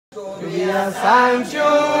be a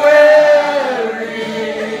sanctuary.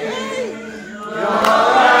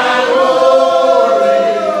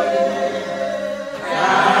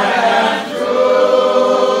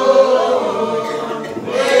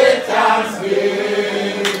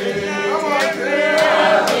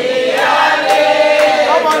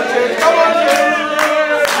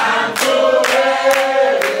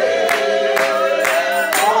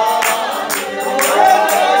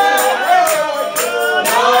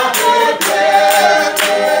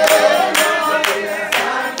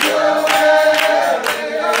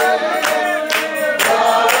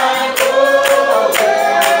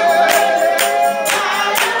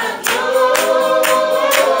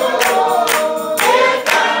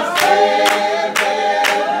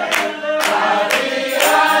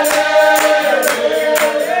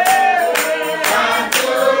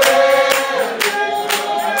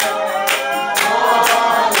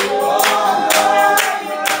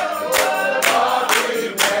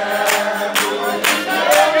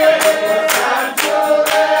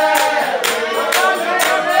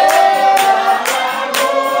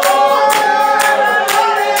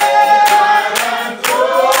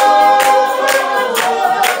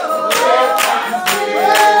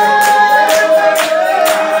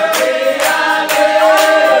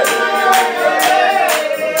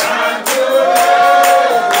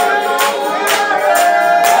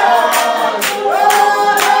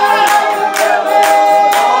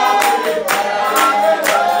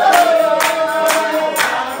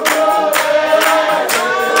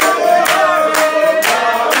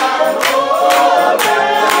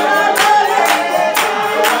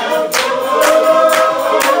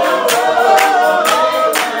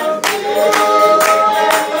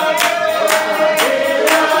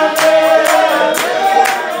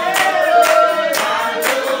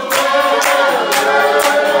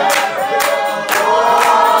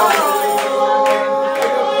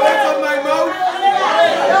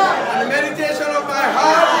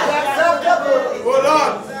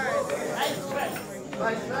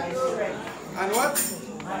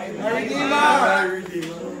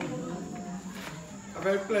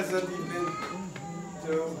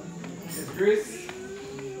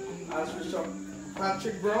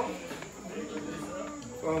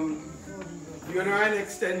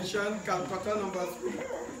 Calcutta number 3.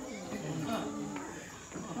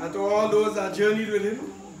 And to all those that journeyed with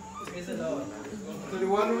him, to the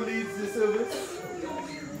one who leads the service,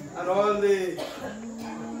 and all the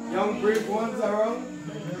young brave ones around,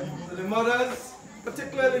 to the mothers,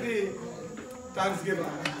 particularly the Thanksgiving.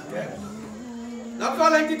 Yeah. Not for a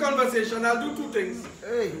lengthy conversation, I'll do 2 things.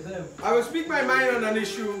 I will speak my mind on an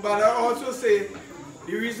issue, but I'll also say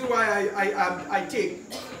the reason why I take.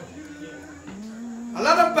 A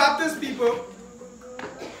lot of Baptist people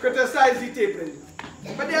criticize the taping,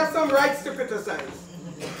 but they have some rights to criticize.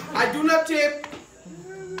 I do not tape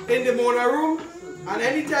in the Mona room, and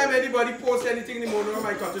anytime anybody posts anything in the Mona room,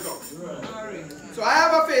 I cut it off. So I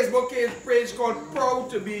have a Facebook page called Proud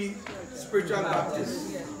to be Spiritual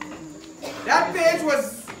Baptist. That page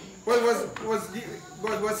was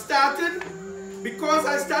started because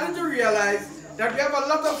I started to realize that we have a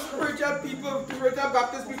lot of spiritual people, spiritual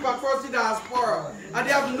Baptist people across the diaspora, and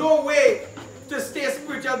they have no way to stay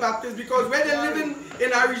spiritual Baptist because when they're living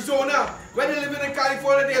in Arizona, when they're living in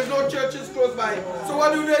California, there's no churches close by. So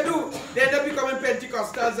what do? They end up becoming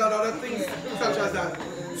Pentecostals and other things such as that.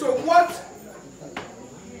 So what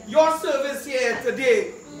your service here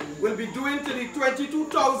today will be doing to the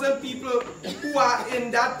 22,000 people who are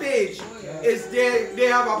in that page is they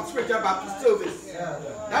have a spiritual Baptist service.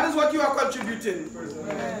 That is what you are contributing.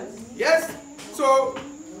 Yes? So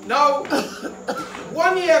now,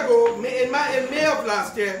 1 year ago, in May of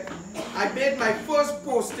last year, I made my first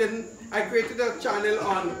posting. I created a channel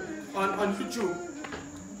on YouTube.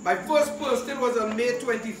 My first posting was on May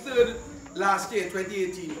 23rd last year,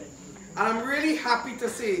 2018. And I'm really happy to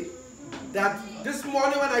say that this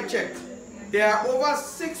morning when I checked, there are over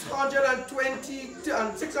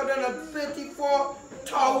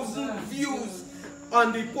 634,000 views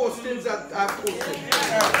on the postings that I've posted.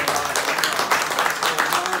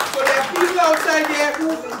 So there are people outside there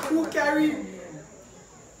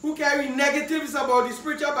who carry negatives about the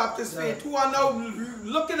spiritual Baptist faith, who are now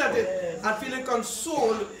looking at it and feeling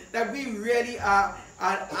consoled that we really are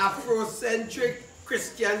an Afrocentric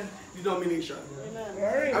Christian denomination.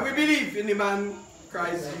 And we believe in the man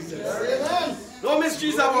Christ Jesus. No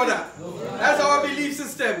mysteries about that. That's our belief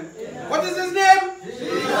system. What is his name?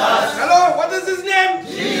 Jesus. Hello, what is his name?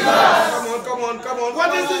 Jesus. Come on.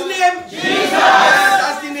 What is his name? Jesus.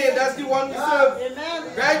 That's the name. That's the one we serve.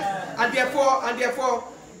 Right? And therefore,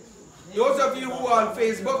 Those of you who are on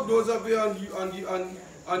Facebook, those of you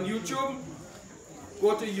on YouTube,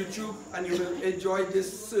 go to YouTube and you will enjoy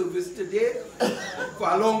this service today for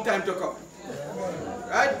a long time to come.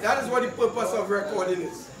 Right? That is what the purpose of recording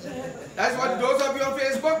is. That's what those of you on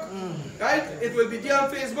Facebook, right? It will be there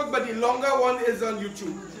on Facebook, but the longer one is on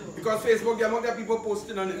YouTube. Because Facebook, the amount of people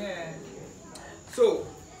posting on it. So,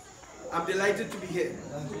 I'm delighted to be here.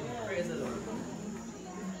 Praise the Lord.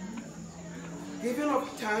 Giving of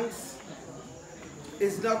thanks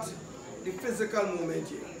is not the physical moment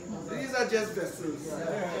here. These are just vessels,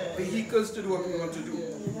 vehicles to do what we want to do.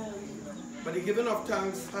 But the giving of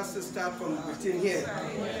thanks has to start from within here.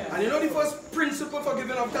 And you know the first principle for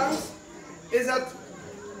giving of thanks is that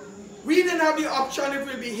we didn't have the option if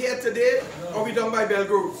we'll be here today or we done by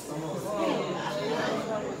Belgroves.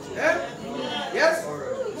 Yeah? Yes?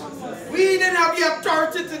 We didn't have the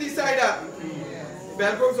authority to decide that.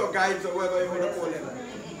 Belgroves or guides or whatever you want to call them.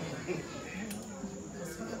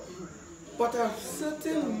 But a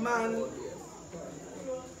certain man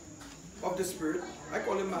of the Spirit, I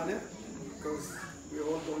call him man, because we are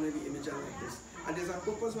all born in the image and likeness. And there's a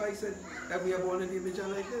purpose why he said that we are born in the image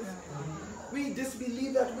and likeness. We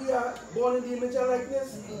disbelieve that we are born in the image and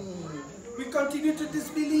likeness. We continue to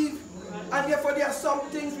disbelieve. And therefore there are some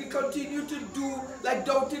things we continue to do like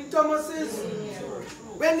doubting Thomases.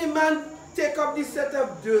 When the man take up this set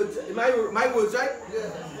of dirt, my words, right?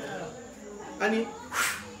 And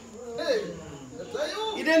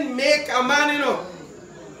he didn't make a man, you know.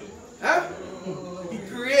 Huh? He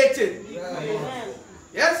created.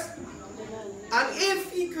 Yes? And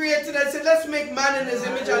if he created and said, let's make man in his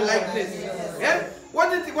image and likeness. Yeah?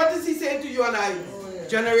 What is he saying to you and I?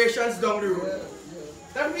 Generations down the road.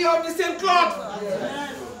 That we are the same cloth.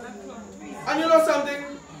 And you know something?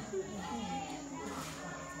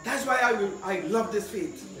 That's why I love this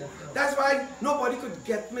faith. That's why nobody could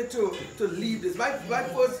get me to leave this.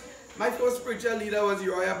 My first spiritual leader was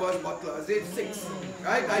Uriah Buzz Butler. I was age 6.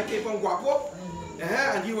 Right? I came from Guapo.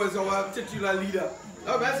 And he was our titular leader.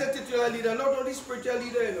 Now, when I say titular leader, not only spiritual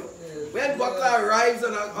leader, you know. When Butler arrives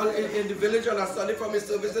in the village on a Sunday from his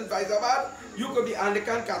service in Faizabad, you could be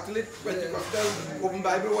Anglican, Catholic, Pentecostal, Open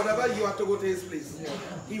Bible, whatever, you have to go to his place.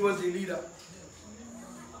 He was the leader.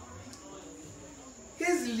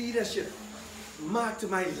 His leadership marked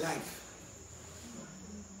my life.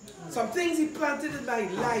 Some things he planted in my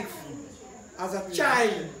life as a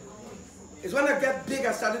child is when I got big,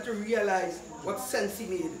 I started to realize what sense he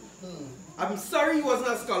made. I'm sorry he wasn't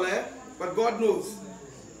a scholar, but God knows.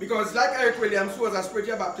 Because like Eric Williams, who was a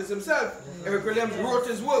spiritual Baptist himself, Eric Williams wrote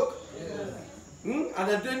his work.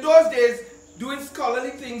 And in those days, doing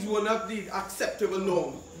scholarly things were not the acceptable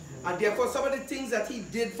norm. And therefore, some of the things that he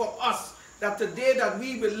did for us, that today that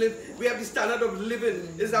we will live, we have the standard of living,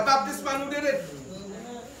 is a Baptist man who did it.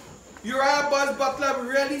 Uriah Buzz Butler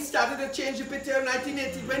really started to change the picture in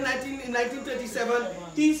 1980. In 1937,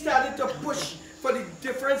 he started to push for the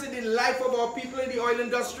difference in the life of our people in the oil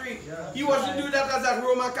industry. He wasn't doing that as a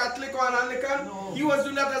Roman Catholic or an Anglican. He was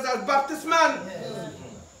doing that as a Baptist man.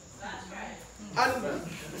 And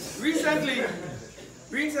recently,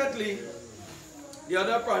 the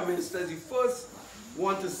other prime minister is the first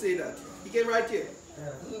one to say that. He came right here.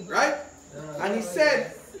 Right? And he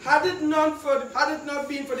said, had it not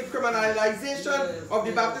been for the criminalization of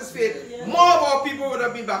the Baptist faith, more of our people would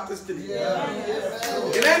have been Baptist today.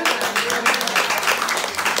 Amen?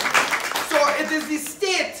 So it is the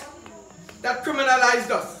state that criminalized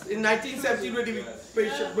us in 1917 with the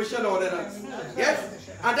Bushel Ordinance. Yes?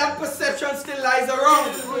 And that perception still lies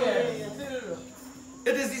around.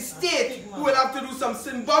 It is the state who will have to do some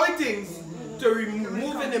symbolic things to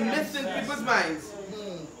remove in the myths in people's minds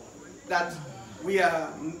that we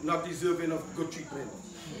are not deserving of good treatment.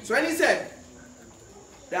 So when he said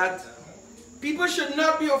that people should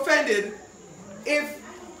not be offended if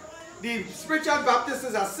the spiritual Baptist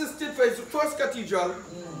is assisted for his first cathedral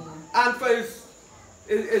and for his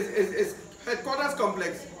headquarters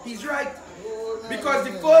complex, he's right. Because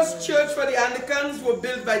the first church for the Anglicans were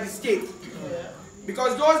built by the state.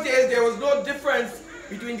 Because those days there was no difference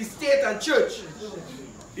between the state and church.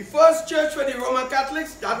 The first church for the Roman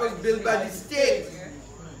Catholics, that was built by the state.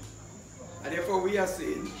 And therefore we are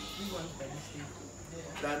saying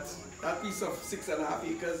that that piece of 6.5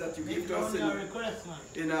 acres that you gave to us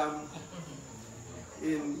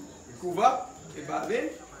in Cuba, in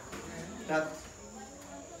Balvin, that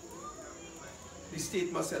the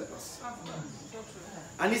state must help us.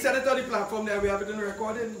 And he said it on the platform there, we have it in the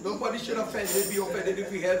recording. Nobody should be offended if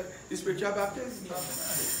we help the spiritual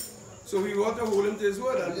Baptists. So we want to hold him to his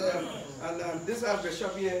word. And this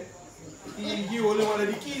Archbishop here, he holding one of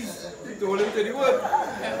the keys to hold him to the word.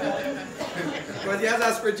 But he has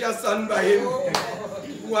a spiritual son by him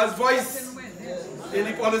who has voice in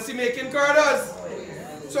the policy making corridors.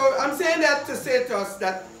 So I'm saying that to say to us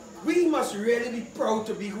that we must really be proud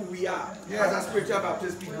to be who we are as a spiritual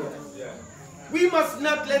Baptist people. We must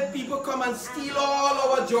not let people come and steal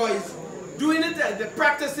all our joys, doing it,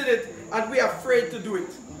 practicing it, and we are afraid to do it.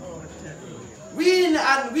 We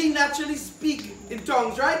naturally speak in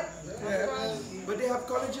tongues, right? Yeah. But they have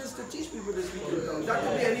colleges to teach people to speak in tongues. That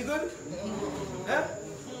could be any good? Eh?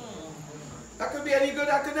 That could be any good?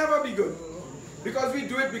 That could never be good. Because we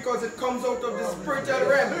do it because it comes out of the spiritual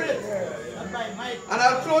realm. And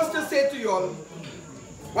I'll close to say to you all,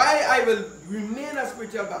 why I will remain a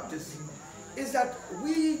spiritual Baptist is that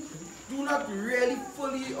we do not really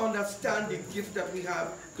fully understand the gift that we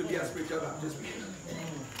have to be a spiritual Baptist people.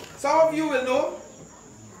 Some of you will know,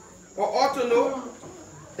 or ought to know,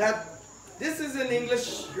 that this is in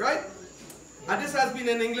English, right? And this has been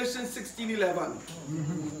in English since 1611.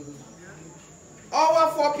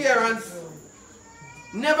 Our foreparents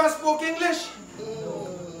never spoke English.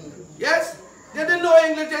 Yes? They didn't know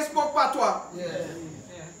English, they spoke patois.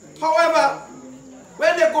 However,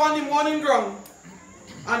 when they go on the morning ground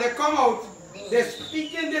and they come out, they're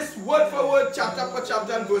speaking this word for word, chapter for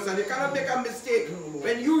chapter and verse, and they cannot make a mistake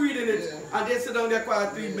when you reading it and they sit down there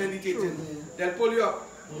quietly meditating. They'll pull you up.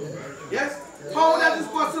 Yes? How that is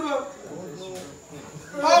possible?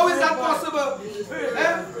 How is that possible?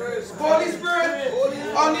 Eh? Holy Spirit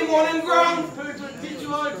on the morning ground.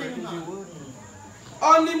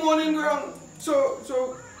 On the morning ground.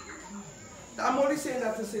 So I'm only saying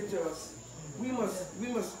that to say to us, we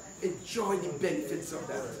must enjoy the benefits of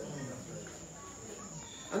that.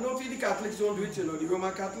 And don't feel the Catholics don't do it, you know. The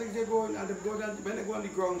Roman Catholics, they go and they go down, when they go on the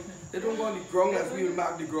ground, they don't go on the ground as we will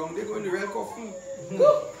mark the ground. They go in the real coffin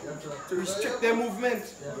to restrict their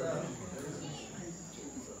movement.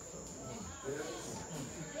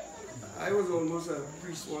 I was almost a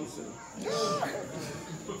priest once, you know.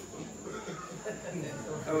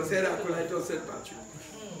 I was head acolyte of St. Patrick.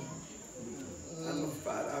 And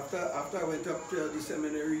after I went up to the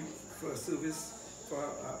seminary for a service for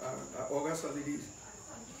August holidays,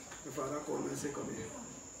 my father called me and said, come here.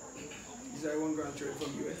 He said, I want grandchildren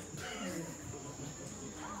from you.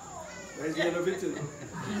 That's the end of it, you know.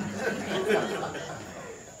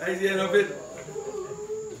 That's the end of it.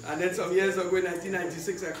 And then some years ago, in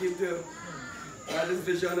 1996, I came to this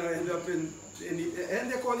vision. I ended up in the,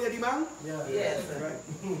 and they call it the Mang? Yeah. Yes.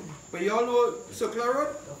 Right. But you all know Circular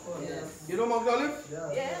Road? Yes. You know Mount Olive?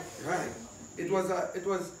 Yeah. Yes. Right. It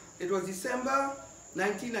was December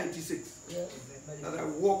 1996 that I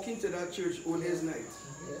walked into that church on his night.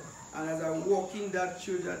 And as I walked in that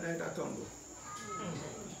church that night, I tumbled.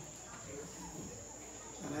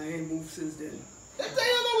 And I ain't moved since then.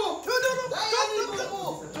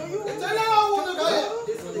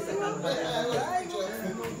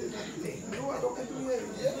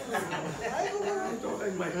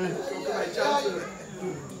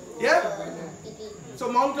 Yeah?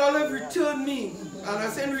 So Mount Olive returned me. And I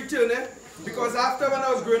say return it because after when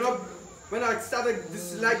I was growing up, when I started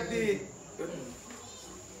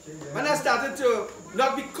when I started to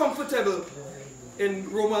not be comfortable in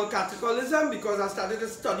Roman Catholicism because I started to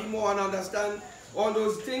study more and understand all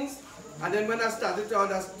those things. And then when I started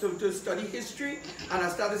to study history and I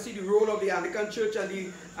started to see the role of the Anglican Church and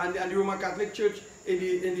the Roman Catholic Church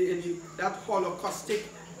in that holocaustic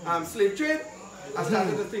slave trade, I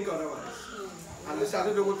started to think otherwise. And I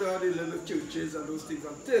started to go to all the little churches and those things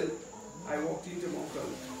until I walked into Mount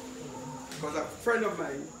Olive. Because a friend of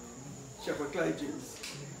mine, Shepherd Clyde James,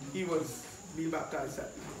 he was being baptized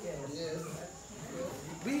at me. Yes.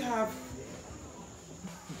 We have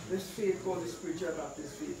this faith called the spiritual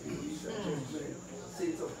Baptist faith. These are churchmen,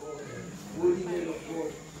 saints of God, worthy men of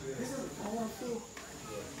God. This is our faith.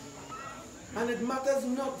 And it matters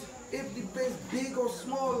not if the place is big or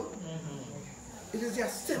small. It is the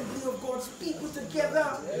assembly of God's people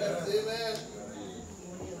together. Yes, amen.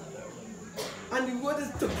 And the word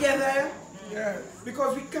is together. Yes.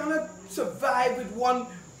 Because we cannot survive with one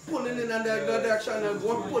pulling in another direction and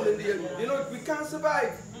one pulling the other. You know, we can't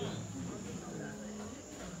survive.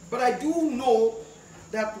 But I do know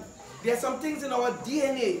that there are some things in our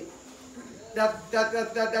DNA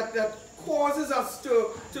that causes us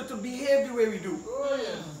to behave the way we do. Oh,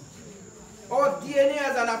 yeah. Our DNA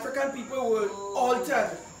as an African people were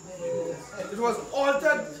altered. It was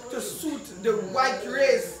altered to suit the white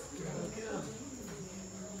race.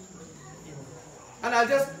 And I'll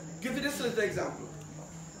just give you this little example.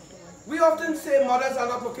 We often say mothers are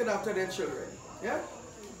not looking after their children, yeah,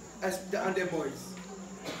 and their boys.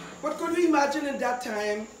 But could you imagine in that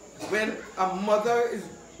time when a mother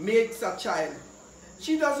makes a child?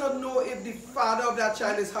 She does not know if the father of that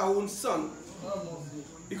child is her own son.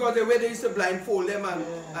 Because the way they used to blindfold them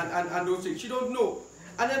and those things. She don't know.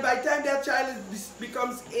 And then by the time that child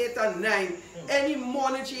becomes 8 and 9, any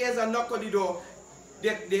morning she hears a knock on the door,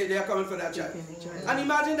 they are coming for that child. And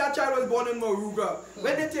imagine that child was born in Moruga.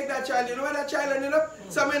 When they take that child, you know where that child ended up?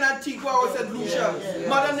 Somewhere in Antigua or St. Lucia.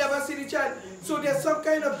 Mother never see the child. So there's some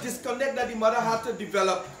kind of disconnect that the mother has to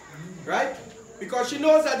develop. Right? Because she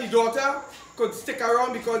knows that the daughter could stick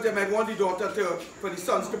around because they might want the daughter for the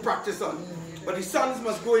sons to practice on. But the sons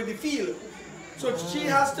must go in the field. So she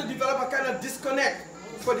has to develop a kind of disconnect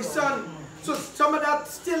for the son. So some of that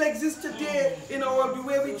still exists today in the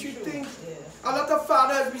way we treat things. A lot of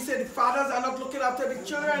fathers, we say the fathers are not looking after the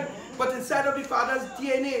children, but inside of the father's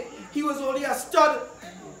DNA, he was only a stud.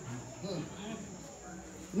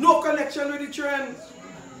 No connection with the children.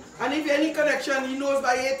 And if any connection, he knows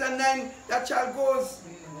by 8 and 9, that child goes.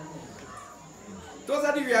 Those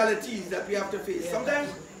are the realities that we have to face.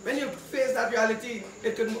 Sometimes when you face that reality,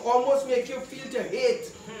 it can almost make you feel to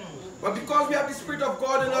hate. But because we have the Spirit of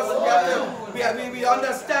God in us, we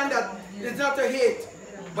understand that it's not a hate,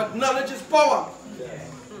 but knowledge is power.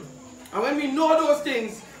 And when we know those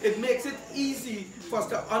things, it makes it easy for us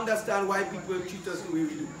to understand why people treat us the way we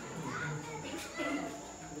do.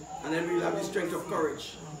 And then we'll have the strength of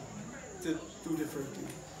courage to do different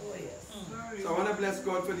things. So I want to bless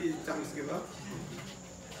God for the Thanksgiving.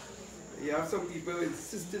 You have some people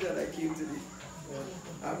insisted that I came today.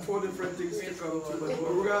 I have 4 different things to come to, but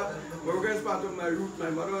Moruga is part of my root. My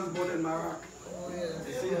mother was born in Marak.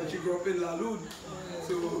 You see, and she grew up in Lalud.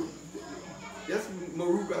 So, yes,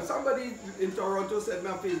 Moruga. Somebody in Toronto sent me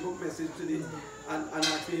a Facebook message today and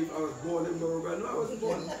asked me if I was born in Moruga. No, I was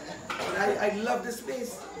born. But I love this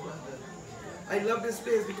place. I love this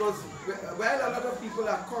place because while a lot of people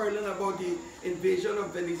are quarreling about the invasion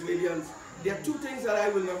of Venezuelans, there are 2 things that I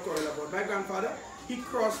will not quarrel about. My grandfather, he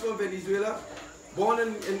crossed from Venezuela, born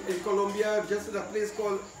in Colombia, just in a place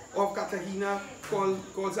called Cartagena, called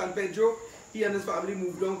San Pedro. He and his family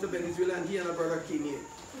moved down to Venezuela, and he and a brother came here.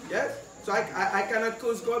 Yes? So I cannot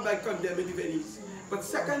curse God by condemning the Venice. But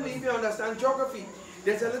secondly, if you understand geography,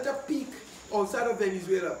 there's a little peak outside of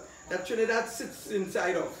Venezuela that Trinidad sits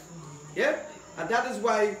inside of. Yeah? And that is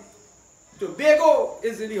why Tobago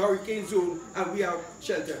is in the hurricane zone and we are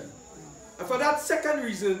sheltered. And for that second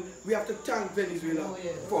reason, we have to thank Venezuela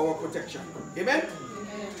for our protection. Amen?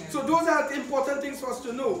 So those are important things for us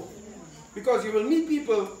to know. Because you will meet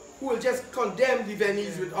people who will just condemn the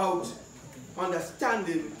Venice without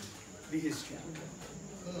understanding the history.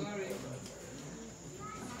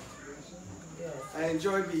 I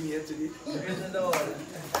enjoyed being here today.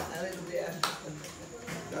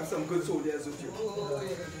 You have some good soldiers with you.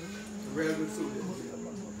 Real good soldiers.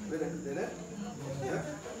 Yeah?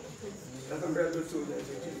 That's some real good soldiers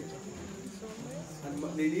with you. And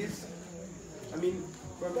ladies, I mean,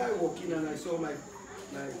 when I walked in and I saw my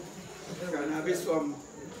cannabis from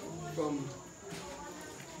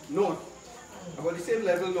north, about the same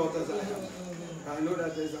level north as I am, I know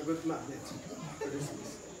that there's a good magnet for this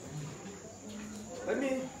place. Let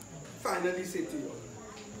me finally say to you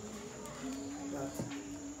that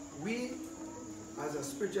we, as a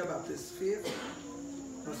spiritual Baptist faith,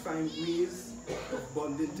 must find ways of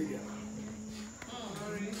bonding together.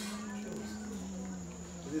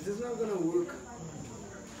 This is not going to work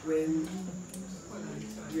when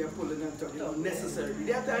we are pulling and talking unnecessarily.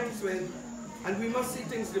 There are times when, and we must see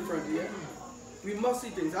things differently. Yeah? We must see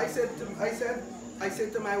things. I said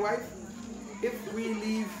to my wife, if we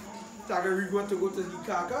leave Tagarigua to go to the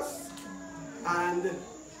carcass, and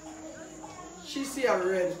she see a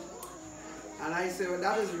red, and I say, well,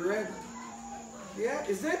 that is red. Yeah,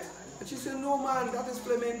 is it? And she said, no man, that is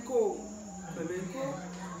flamenco. Flamenco?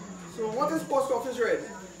 So what is post office red?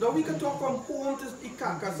 Now we can talk from home to the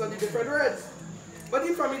carcass on the different reds. But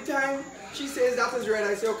if from the time she says that is red,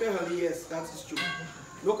 I say, okay honey, yes, that is true.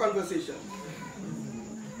 No conversation.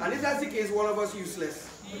 And if that's the case, one of us useless.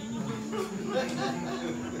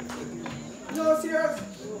 No, serious.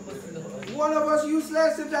 One of us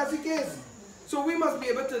useless if that's the case. So we must be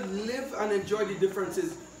able to live and enjoy the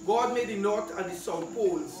differences. God made the north and the south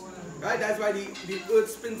poles. Right? That's why the earth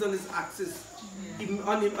spins on its axis.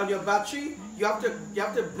 On your battery, you have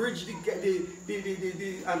to bridge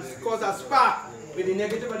and cause a spark with the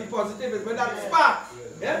negative and the positive. When that spark,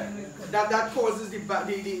 yeah, that causes the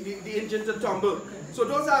engine to tumble. So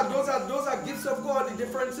those are gifts of God. The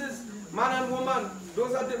differences, man and woman,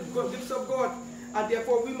 those are the gifts of God, and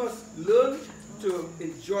therefore we must learn to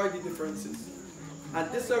enjoy the differences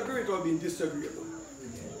and disagree without being disagreeable.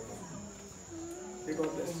 May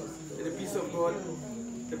God bless you. May the peace of God,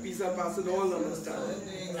 the peace that passes all understanding.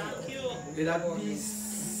 May that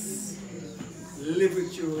peace live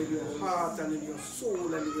with you in your heart and in your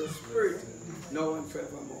soul and in your spirit now and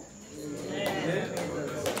forevermore.